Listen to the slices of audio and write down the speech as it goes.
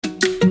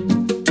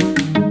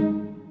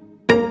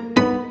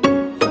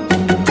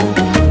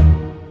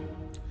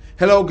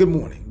Hello, good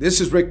morning. This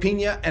is Rick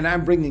Pina, and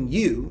I'm bringing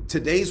you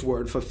today's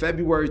word for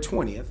February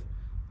 20th,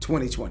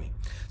 2020.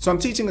 So I'm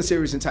teaching a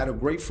series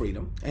entitled Great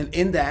Freedom, and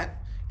in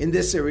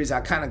this series,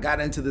 I kind of got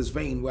into this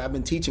vein where I've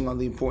been teaching on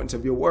the importance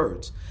of your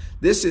words.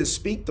 This is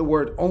Speak the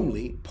Word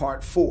Only,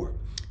 Part 4.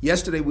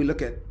 Yesterday, we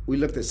looked at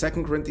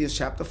 2 Corinthians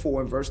chapter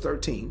 4 and verse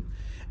 13,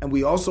 and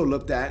we also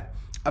looked at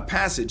a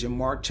passage in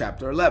Mark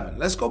chapter 11.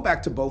 Let's go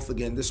back to both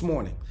again this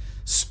morning.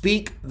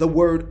 Speak the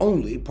Word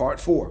Only,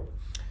 Part 4.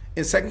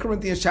 In 2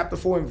 Corinthians chapter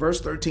 4 and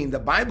verse 13, the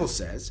Bible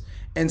says,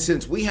 "And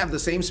since we have the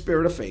same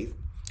spirit of faith,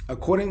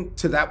 according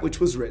to that which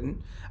was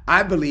written,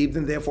 I believed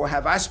and therefore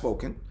have I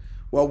spoken.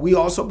 Well, we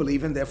also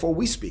believe and therefore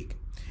we speak."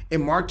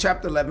 In Mark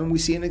chapter 11, we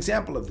see an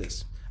example of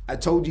this. I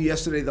told you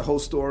yesterday the whole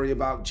story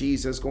about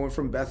Jesus going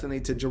from Bethany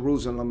to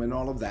Jerusalem and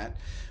all of that.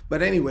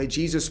 But anyway,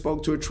 Jesus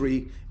spoke to a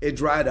tree, it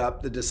dried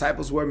up, the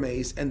disciples were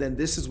amazed, and then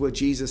this is what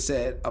Jesus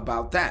said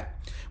about that.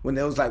 When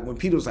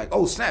Peter was like,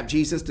 "Oh snap,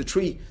 Jesus, the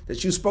tree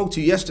that you spoke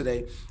to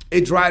yesterday,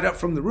 it dried up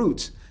from the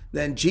roots."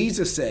 Then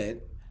Jesus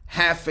said,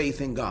 "Have faith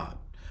in God.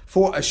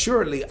 For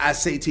assuredly I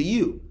say to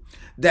you,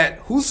 that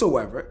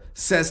whosoever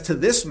says to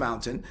this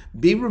mountain,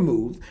 be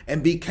removed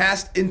and be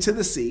cast into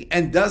the sea,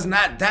 and does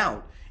not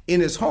doubt in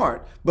his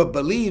heart, but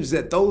believes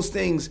that those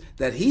things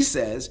that he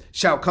says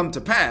shall come to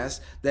pass,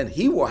 then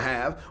he will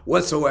have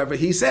whatsoever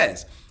he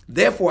says.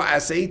 Therefore, I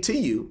say to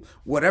you,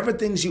 whatever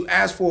things you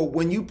ask for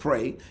when you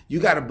pray, you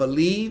got to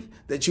believe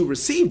that you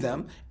receive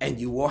them and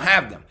you will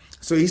have them."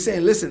 So he's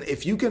saying, listen,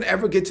 if you can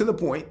ever get to the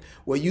point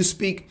where you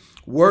speak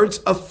words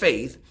of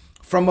faith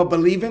from a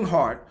believing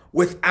heart,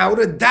 without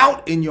a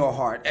doubt in your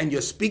heart, and you're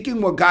speaking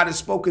what God has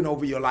spoken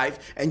over your life,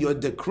 and you're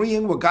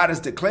decreeing what God has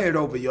declared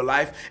over your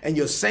life, and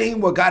you're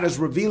saying what God is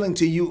revealing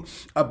to you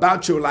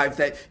about your life,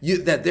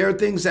 that there are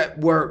things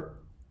that were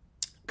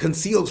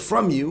concealed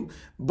from you,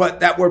 but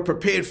that were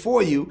prepared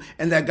for you,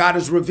 and that God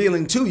is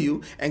revealing to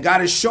you, and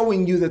God is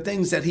showing you the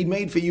things that he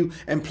made for you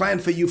and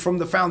planned for you from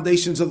the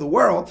foundations of the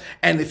world.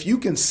 And if you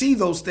can see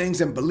those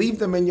things and believe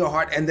them in your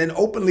heart and then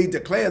openly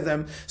declare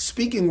them,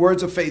 speaking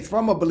words of faith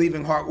from a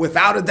believing heart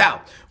without a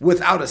doubt,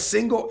 without a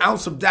single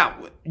ounce of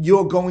doubt,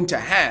 you're going to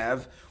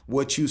have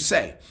what you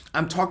say.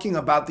 I'm talking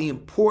about the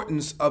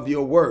importance of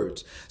your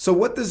words. So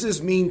what does this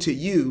mean to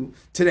you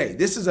today?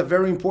 This is a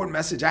very important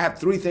message. I have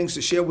 3 things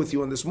to share with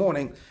you on this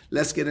morning.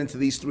 Let's get into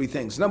these 3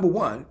 things. Number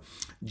 1,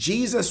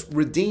 Jesus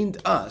redeemed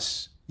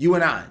us, you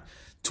and I,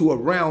 to a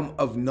realm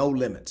of no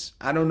limits.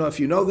 I don't know if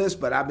you know this,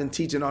 but I've been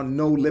teaching on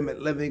no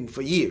limit living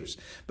for years.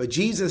 But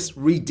Jesus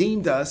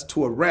redeemed us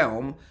to a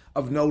realm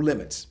of no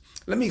limits.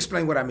 Let me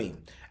explain what I mean.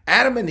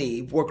 Adam and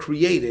Eve were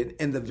created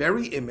in the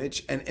very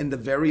image and in the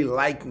very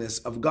likeness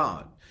of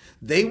God.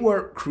 They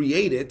were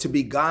created to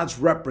be God's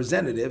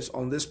representatives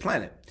on this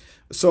planet.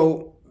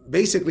 So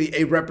basically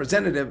a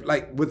representative,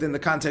 like within the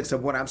context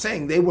of what I'm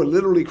saying, they were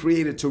literally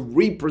created to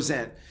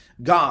represent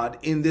God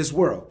in this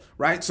world,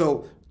 right?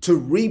 So to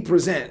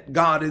represent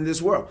God in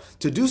this world.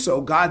 To do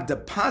so, God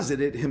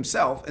deposited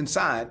himself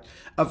inside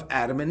of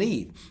Adam and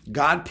Eve.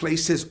 God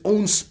placed his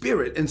own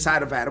spirit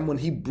inside of Adam when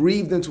he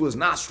breathed into his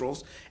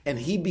nostrils, and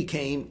he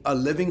became a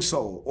living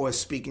soul or a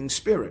speaking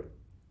spirit.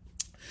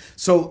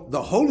 So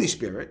the Holy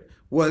Spirit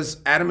was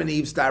Adam and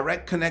Eve's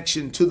direct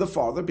connection to the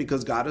Father,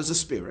 because God is a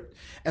spirit.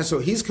 And so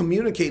he's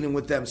communicating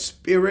with them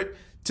spirit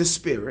to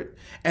spirit.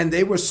 And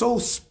they were so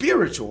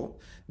spiritual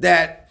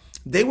that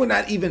they were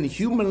not even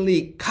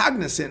humanly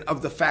cognizant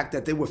of the fact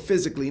that they were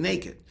physically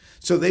naked.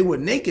 So they were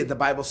naked, the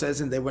Bible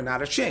says, and they were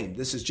not ashamed.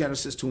 This is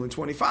Genesis 2 and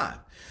 25.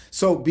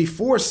 So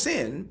before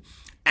sin,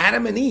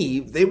 Adam and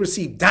Eve, they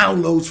received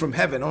downloads from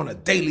heaven on a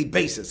daily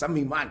basis. I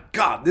mean, my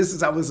God, this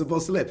is how we're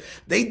supposed to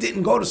live. They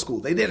didn't go to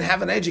school. They didn't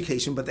have an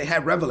education, but they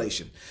had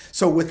revelation.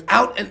 So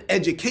without an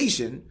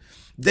education,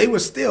 they were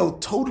still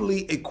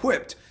totally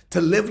equipped to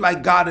live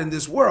like God in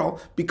this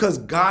world, because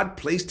God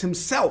placed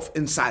himself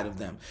inside of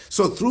them.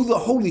 So through the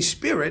Holy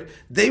Spirit,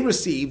 they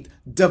received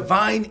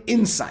divine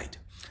insight.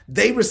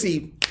 They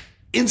received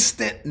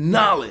instant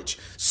knowledge,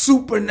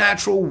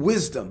 supernatural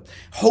wisdom,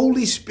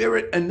 Holy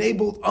Spirit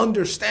enabled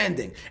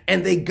understanding.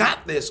 And they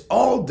got this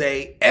all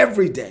day,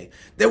 every day.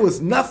 There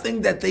was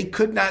nothing that they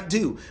could not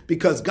do,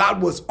 because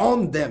God was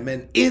on them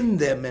and in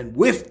them and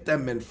with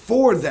them and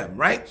for them,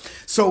 right?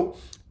 So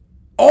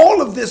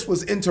all of this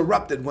was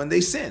interrupted when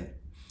they sinned.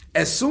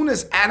 As soon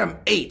as Adam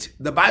ate,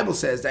 the Bible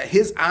says that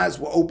his eyes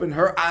were open,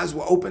 her eyes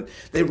were open.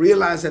 They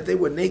realized that they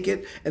were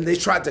naked, and they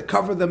tried to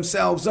cover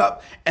themselves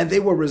up, and they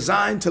were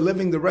resigned to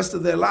living the rest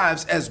of their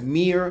lives as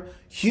mere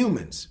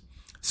humans.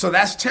 So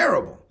that's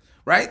terrible,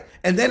 right?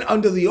 And then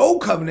under the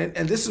old covenant,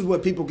 and this is where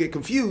people get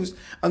confused,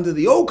 under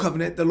the old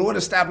covenant, the Lord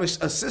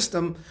established a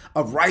system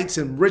of rites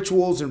and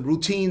rituals and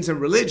routines and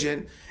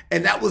religion,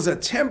 and that was a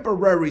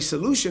temporary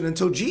solution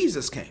until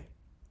Jesus came.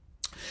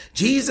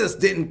 Jesus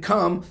didn't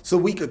come so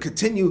we could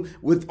continue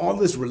with all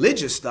this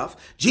religious stuff.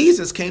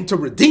 Jesus came to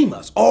redeem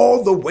us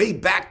all the way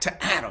back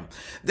to Adam.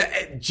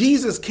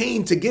 Jesus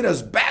came to get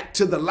us back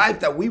to the life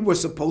that we were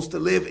supposed to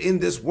live in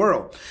this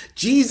world.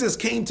 Jesus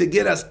came to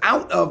get us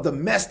out of the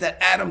mess that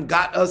Adam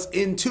got us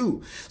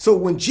into. So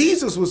when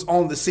Jesus was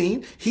on the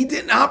scene, he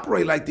didn't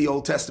operate like the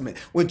Old Testament.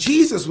 When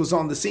Jesus was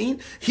on the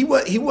scene, he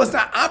was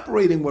not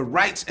operating with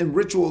rites and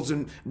rituals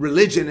and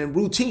religion and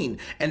routine.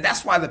 And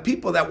that's why the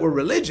people that were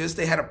religious,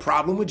 they had a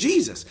problem with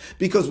Jesus.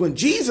 Because when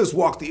Jesus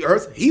walked the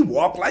earth, he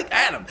walked like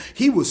Adam.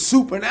 He was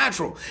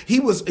supernatural. He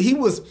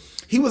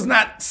was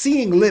not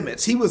seeing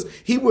limits. He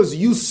was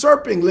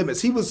usurping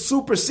limits. He was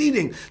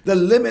superseding the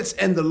limits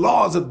and the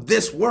laws of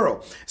this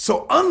world.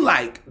 So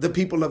unlike the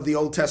people of the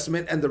Old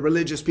Testament and the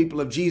religious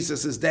people of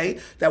Jesus's day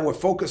that were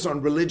focused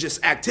on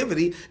religious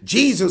activity,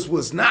 Jesus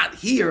was not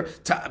here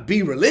to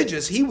be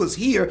religious. He was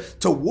here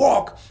to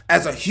walk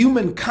as a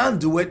human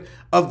conduit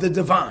of the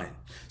divine.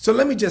 So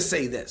let me just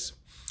say this,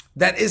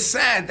 that it's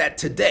sad that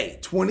today,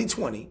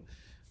 2020,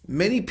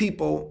 many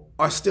people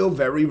are still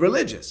very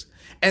religious.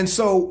 And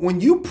so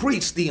when you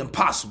preach the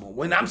impossible,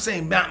 when I'm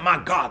saying,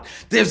 my God,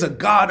 there's a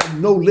God of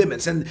no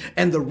limits, and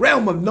the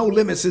realm of no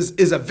limits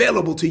is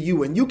available to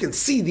you, and you can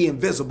see the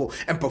invisible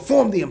and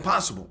perform the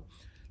impossible.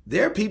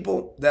 There are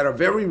people that are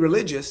very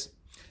religious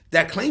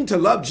that claim to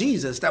love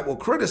Jesus that will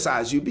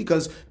criticize you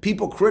because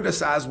people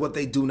criticize what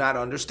they do not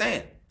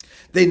understand.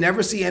 They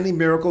never see any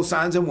miracle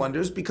signs and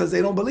wonders because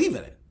they don't believe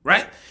in it,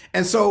 right?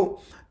 And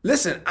so,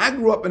 listen, I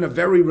grew up in a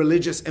very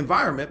religious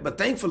environment, but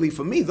thankfully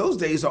for me, those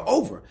days are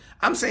over.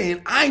 I'm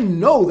saying I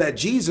know that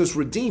Jesus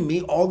redeemed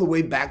me all the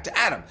way back to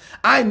Adam.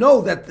 I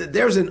know that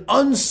there's an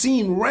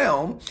unseen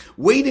realm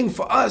waiting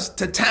for us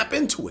to tap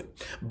into it.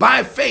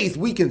 By faith,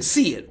 we can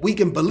see it, we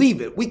can believe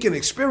it, we can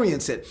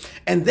experience it.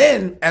 And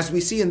then, as we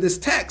see in this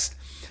text,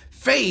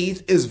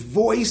 faith is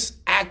voice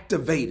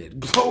activated.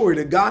 Glory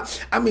to God.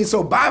 I mean,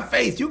 so by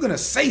faith, you're going to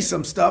say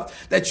some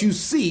stuff that you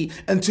see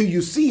until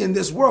you see in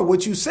this world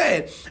what you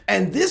said.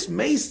 And this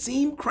may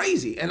seem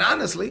crazy. And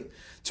honestly,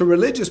 to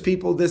religious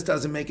people, this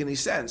doesn't make any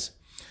sense.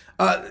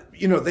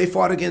 They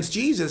fought against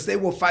Jesus. They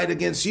will fight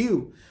against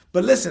you.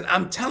 But listen,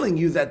 I'm telling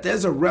you that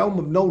there's a realm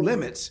of no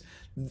limits.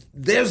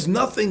 There's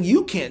nothing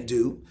you can't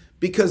do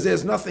because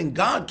there's nothing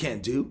God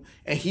can't do,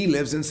 and he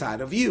lives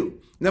inside of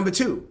you. Number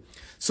two,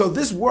 so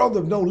this world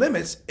of no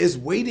limits is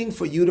waiting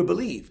for you to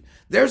believe.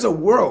 There's a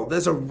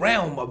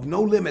realm of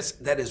no limits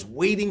that is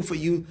waiting for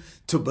you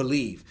to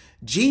believe.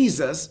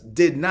 Jesus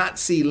did not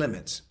see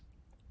limits.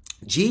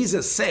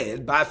 Jesus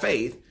said by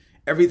faith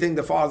everything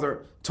the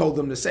Father told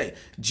him to say.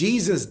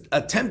 Jesus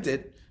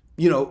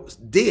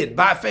did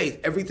by faith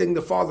everything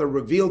the Father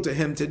revealed to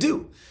him to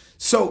do.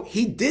 So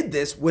he did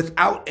this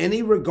without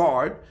any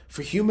regard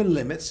for human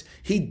limits.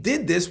 He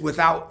did this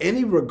without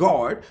any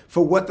regard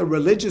for what the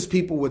religious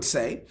people would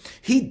say.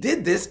 He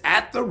did this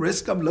at the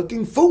risk of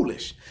looking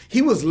foolish.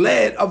 He was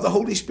led of the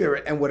Holy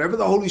Spirit, and whatever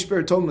the Holy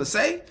Spirit told him to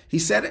say, he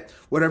said it.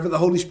 Whatever the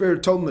Holy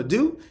Spirit told him to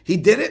do, he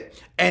did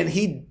it. And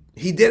he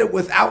did it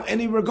without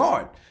any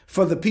regard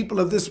for the people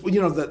of this,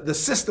 the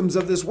systems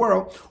of this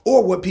world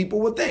or what people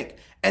would think.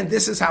 And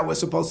this is how we're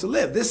supposed to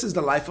live. This is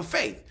the life of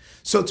faith.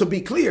 So to be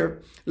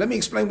clear, let me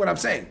explain what I'm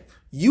saying.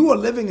 You are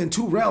living in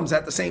two realms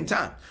at the same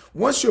time.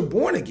 Once you're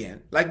born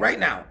again, like right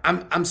now,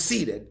 I'm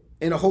seated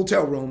in a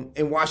hotel room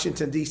in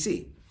Washington,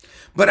 D.C.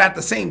 But at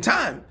the same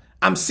time,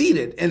 I'm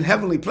seated in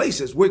heavenly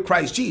places with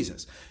Christ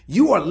Jesus.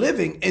 You are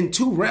living in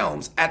two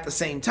realms at the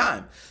same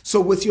time.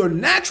 So with your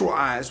natural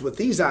eyes, with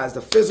these eyes,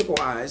 the physical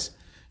eyes,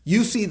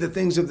 you see the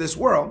things of this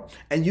world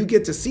and you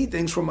get to see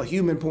things from a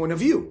human point of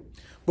view.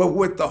 But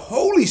with the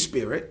Holy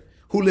Spirit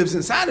who lives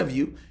inside of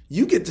you,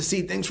 you get to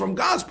see things from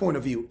God's point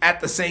of view at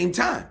the same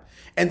time.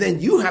 And then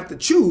you have to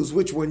choose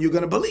which one you're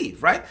going to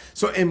believe, right?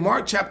 So in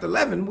Mark chapter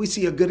 11, we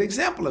see a good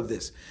example of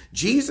this.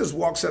 Jesus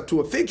walks up to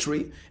a fig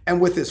tree,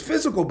 and with his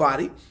physical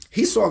body,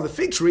 he saw the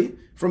fig tree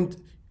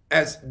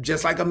as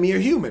just like a mere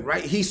human,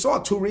 right? He saw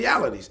two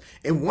realities.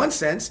 In one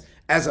sense,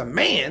 as a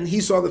man,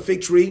 he saw the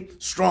fig tree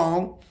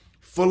strong,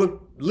 full of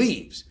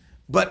leaves.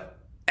 But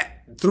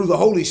through the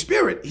Holy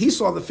Spirit, he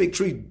saw the fig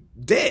tree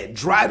dead,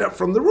 dried up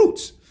from the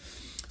roots.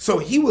 So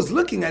he was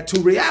looking at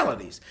two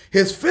realities.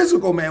 His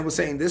physical man was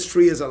saying this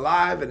tree is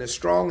alive and is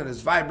strong and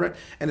is vibrant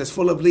and is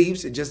full of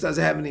leaves. It just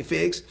doesn't have any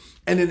figs.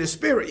 And in his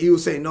spirit, he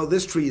was saying, no,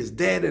 this tree is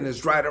dead and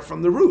is dried up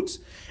from the roots.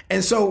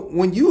 And so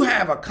when you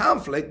have a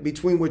conflict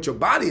between what your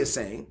body is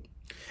saying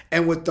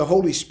and what the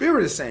Holy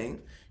Spirit is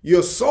saying,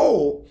 your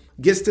soul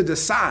gets to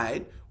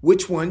decide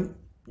which one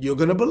you're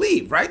going to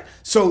believe, right?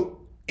 So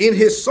in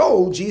his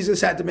soul,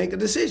 Jesus had to make a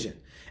decision.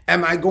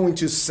 Am I going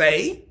to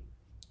say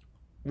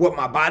what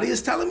my body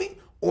is telling me?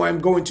 Or I'm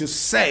going to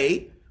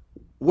say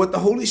what the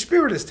Holy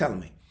Spirit is telling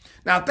me.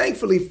 Now,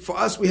 thankfully for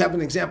us, we have an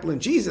example in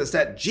Jesus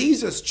that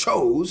Jesus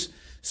chose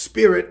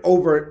spirit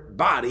over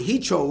body. He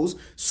chose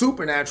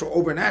supernatural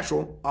over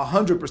natural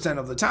 100%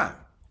 of the time.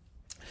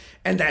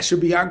 And that should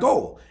be our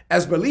goal.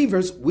 As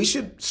believers, we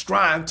should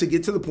strive to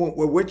get to the point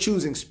where we're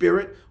choosing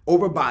spirit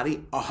over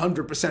body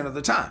 100% of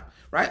the time.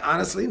 right?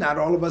 Honestly, not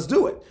all of us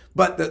do it.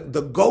 But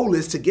the goal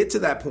is to get to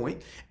that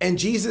point, and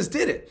Jesus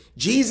did it.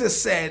 Jesus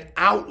said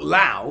out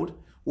loud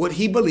what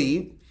he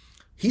believed.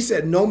 He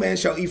said, no man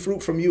shall eat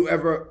fruit from you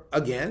ever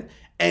again.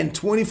 And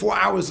 24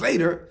 hours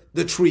later,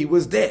 the tree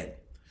was dead.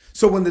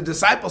 So when the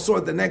disciples saw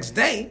it the next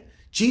day,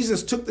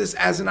 Jesus took this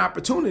as an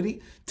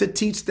opportunity to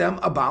teach them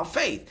about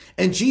faith.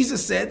 And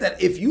Jesus said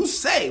that if you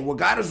say what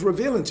God is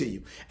revealing to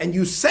you, and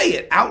you say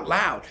it out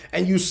loud,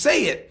 and you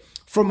say it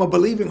from a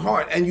believing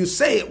heart, and you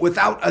say it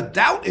without a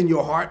doubt in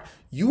your heart,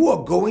 you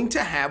are going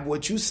to have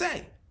what you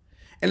say.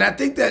 And I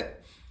think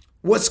that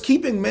what's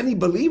keeping many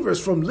believers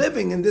from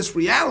living in this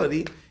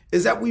reality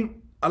is that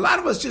a lot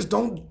of us just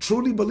don't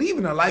truly believe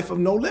in a life of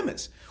no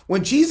limits.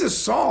 When Jesus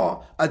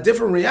saw a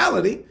different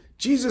reality,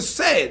 Jesus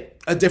said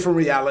a different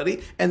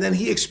reality, and then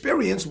he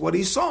experienced what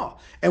he saw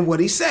and what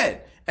he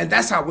said. And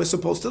that's how we're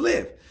supposed to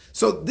live.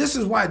 So this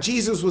is why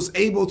Jesus was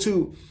able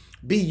to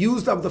be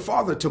used of the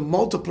Father to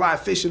multiply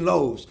fish and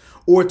loaves,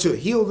 or to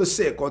heal the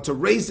sick, or to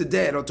raise the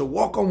dead, or to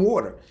walk on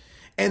water.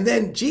 And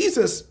then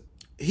Jesus,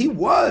 he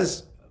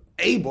was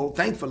able,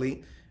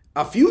 thankfully,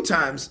 a few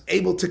times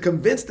able to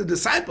convince the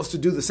disciples to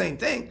do the same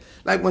thing.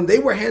 Like when they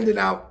were handing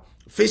out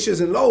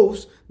fishes and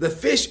loaves, the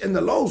fish and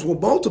the loaves were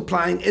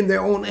multiplying in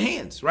their own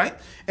hands, right?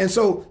 And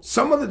so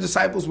some of the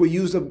disciples were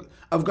used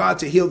of God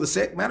to heal the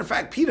sick. Matter of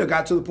fact, Peter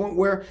got to the point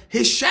where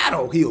his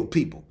shadow healed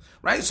people,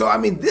 right? So, I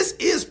mean, this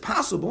is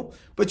possible,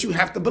 but you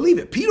have to believe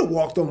it. Peter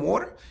walked on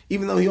water,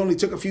 even though he only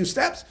took a few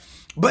steps,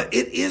 but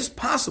it is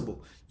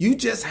possible. You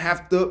just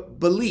have to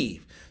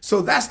believe.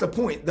 So that's the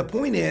point. The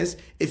point is,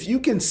 if you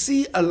can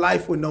see a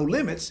life with no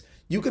limits,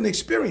 you can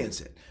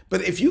experience it.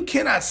 But if you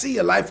cannot see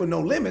a life with no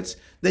limits,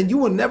 then you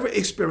will never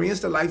experience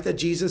the life that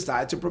Jesus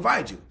died to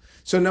provide you.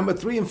 So number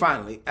 3, and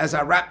finally, as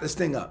I wrap this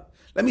thing up,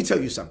 let me tell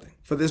you something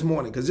for this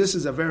morning, because this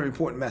is a very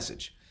important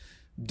message.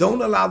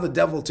 Don't allow the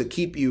devil to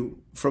keep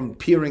you from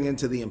peering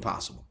into the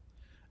impossible.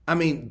 I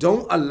mean,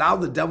 don't allow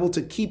the devil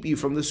to keep you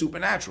from the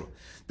supernatural.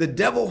 The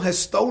devil has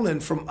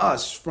stolen from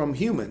us, from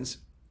humans,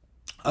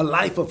 a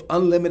life of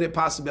unlimited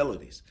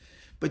possibilities.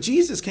 But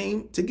Jesus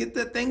came to get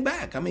that thing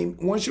back. I mean,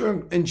 once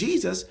you're in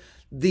Jesus,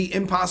 the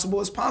impossible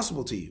is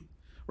possible to you,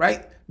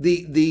 right?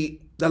 The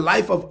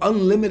life of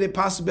unlimited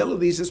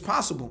possibilities is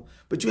possible,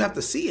 but you have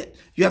to see it.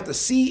 You have to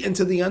see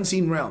into the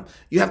unseen realm.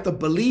 You have to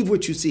believe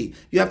what you see.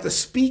 You have to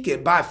speak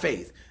it by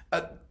faith.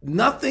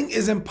 Nothing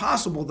is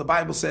impossible, the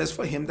Bible says,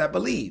 for him that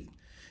believed.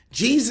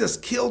 Jesus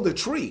killed a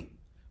tree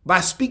by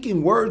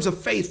speaking words of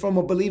faith from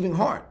a believing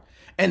heart.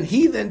 And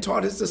he then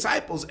taught his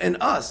disciples and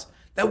us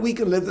that we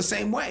can live the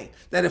same way.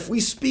 That if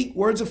we speak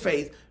words of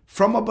faith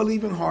from a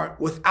believing heart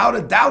without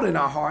a doubt in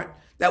our heart,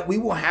 that we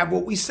will have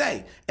what we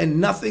say.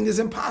 And nothing is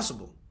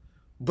impossible.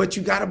 But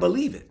you got to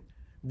believe it.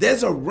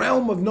 There's a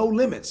realm of no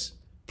limits.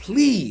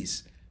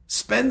 Please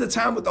spend the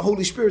time with the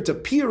Holy Spirit to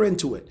peer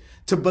into it,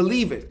 to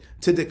believe it,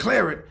 to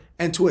declare it,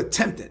 and to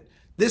attempt it.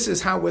 This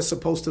is how we're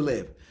supposed to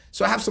live.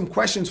 So I have some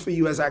questions for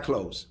you as I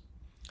close.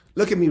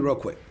 Look at me real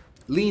quick.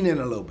 Lean in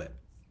a little bit.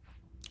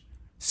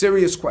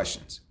 Serious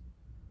questions.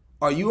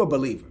 Are you a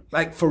believer?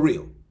 Like, for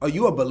real. Are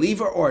you a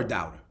believer or a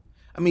doubter?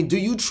 I mean, do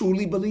you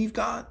truly believe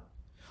God?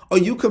 Are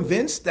you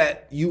convinced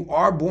that you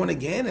are born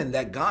again and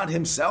that God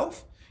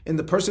himself, in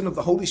the person of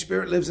the Holy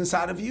Spirit, lives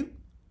inside of you?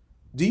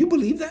 Do you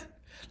believe that?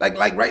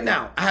 Like right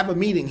now, I have a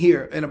meeting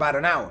here in about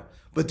an hour.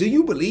 But do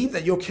you believe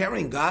that you're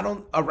carrying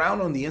God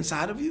around on the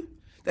inside of you?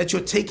 That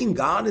you're taking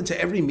God into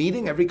every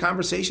meeting, every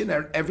conversation,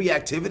 every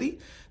activity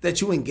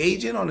that you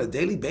engage in on a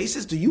daily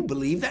basis? Do you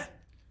believe that?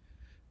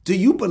 Do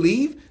you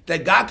believe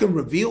that God can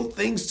reveal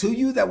things to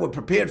you that were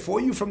prepared for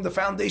you from the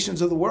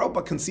foundations of the world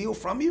but concealed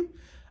from you?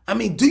 I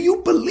mean, do you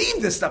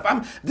believe this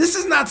stuff? This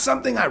is not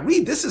something I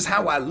read. This is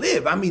how I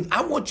live. I mean,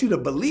 I want you to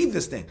believe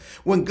this thing.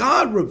 When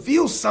God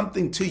reveals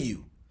something to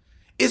you,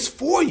 it's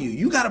for you.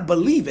 You got to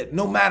believe it,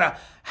 no matter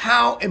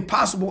how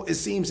impossible it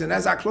seems. And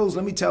as I close,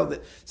 let me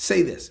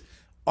say this.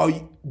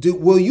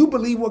 Will you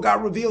believe what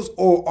God reveals,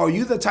 or are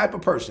you the type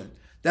of person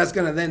that's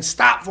going to then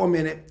stop for a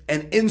minute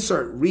and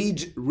insert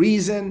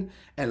reason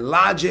and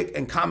logic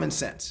and common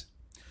sense?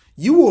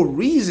 You will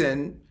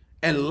reason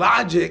and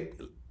logic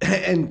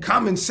and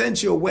common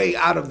sense your way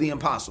out of the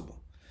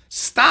impossible.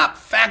 Stop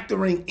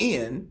factoring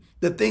in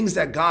the things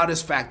that God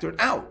has factored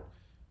out.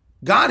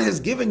 God has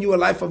given you a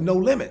life of no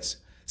limits.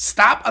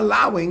 Stop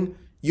allowing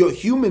your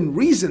human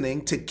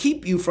reasoning to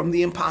keep you from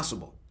the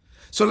impossible.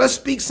 So let's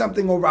speak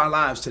something over our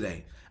lives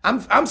today.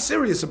 I'm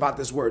serious about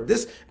this word.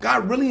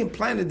 God really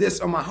implanted this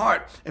on my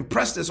heart and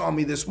pressed this on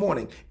me this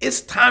morning. It's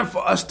time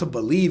for us to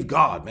believe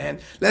God, man.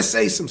 Let's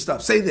say some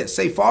stuff. Say this.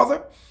 Say,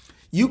 Father,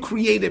 you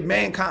created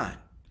mankind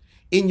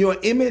in your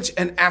image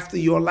and after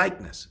your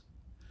likeness.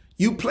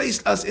 You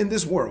placed us in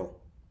this world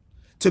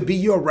to be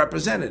your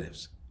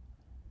representatives.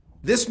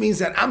 This means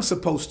that I'm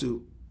supposed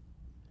to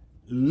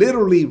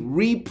literally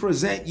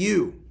represent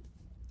you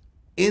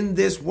in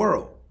this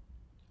world.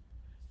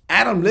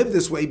 Adam lived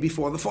this way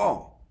before the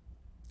fall.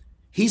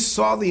 He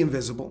saw the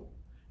invisible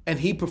and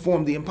he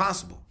performed the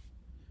impossible.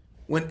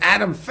 When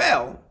Adam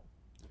fell,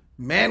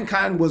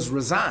 mankind was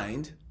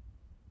resigned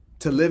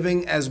to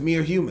living as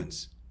mere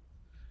humans.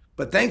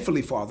 But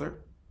thankfully, Father,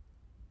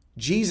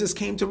 Jesus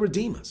came to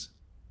redeem us.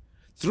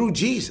 Through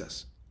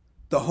Jesus,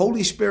 the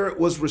Holy Spirit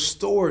was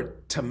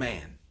restored to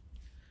man.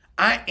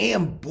 I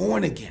am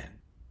born again.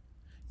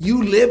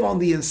 You live on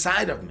the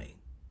inside of me.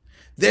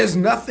 There's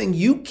nothing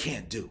you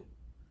can't do.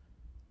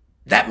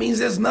 That means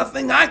there's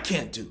nothing I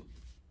can't do.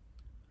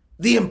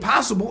 The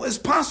impossible is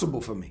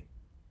possible for me.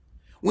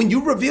 When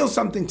you reveal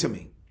something to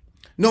me,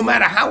 no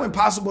matter how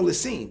impossible it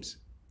seems,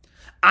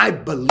 I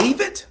believe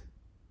it,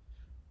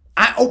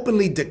 I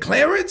openly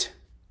declare it,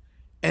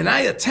 and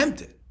I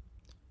attempt it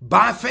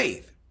by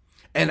faith.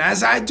 And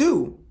as I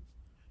do,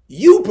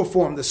 you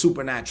perform the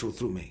supernatural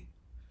through me.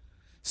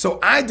 So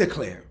I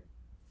declare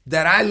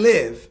that I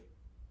live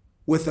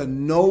with a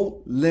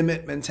no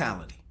limit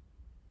mentality.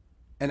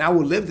 And I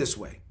will live this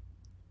way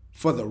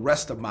for the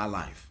rest of my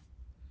life.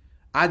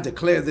 I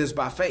declare this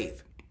by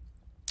faith.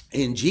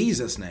 In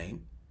Jesus'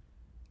 name,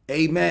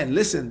 amen.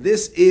 Listen,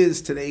 this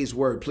is today's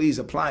word. Please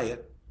apply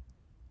it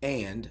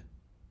and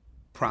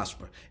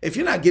prosper. If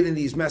you're not getting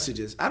these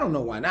messages, I don't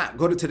know why not.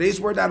 Go to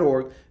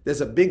todaysword.org.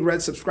 There's a big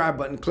red subscribe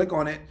button. Click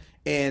on it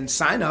and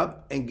sign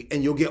up, and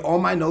you'll get all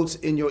my notes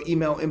in your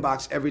email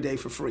inbox every day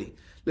for free.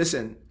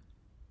 Listen,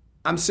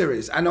 I'm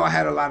serious. I know I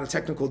had a lot of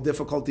technical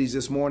difficulties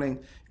this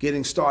morning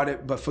getting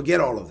started, but forget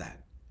all of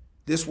that.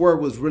 This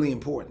word was really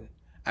important.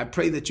 I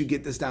pray that you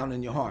get this down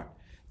in your heart.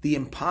 The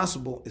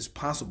impossible is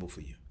possible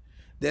for you.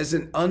 There's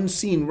an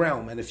unseen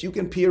realm, and if you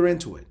can peer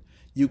into it,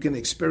 you can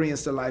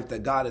experience the life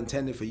that God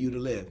intended for you to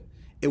live.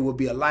 It will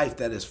be a life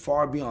that is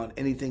far beyond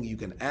anything you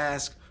can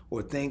ask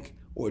or think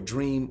or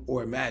dream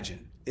or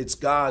imagine. It's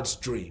God's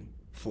dream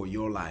for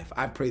your life.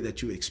 I pray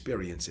that you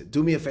experience it.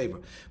 Do me a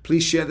favor.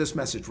 Please share this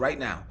message right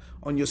now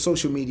on your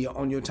social media,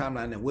 on your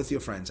timeline, and with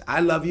your friends.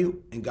 I love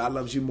you, and God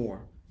loves you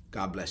more.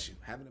 God bless you.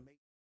 Have an amazing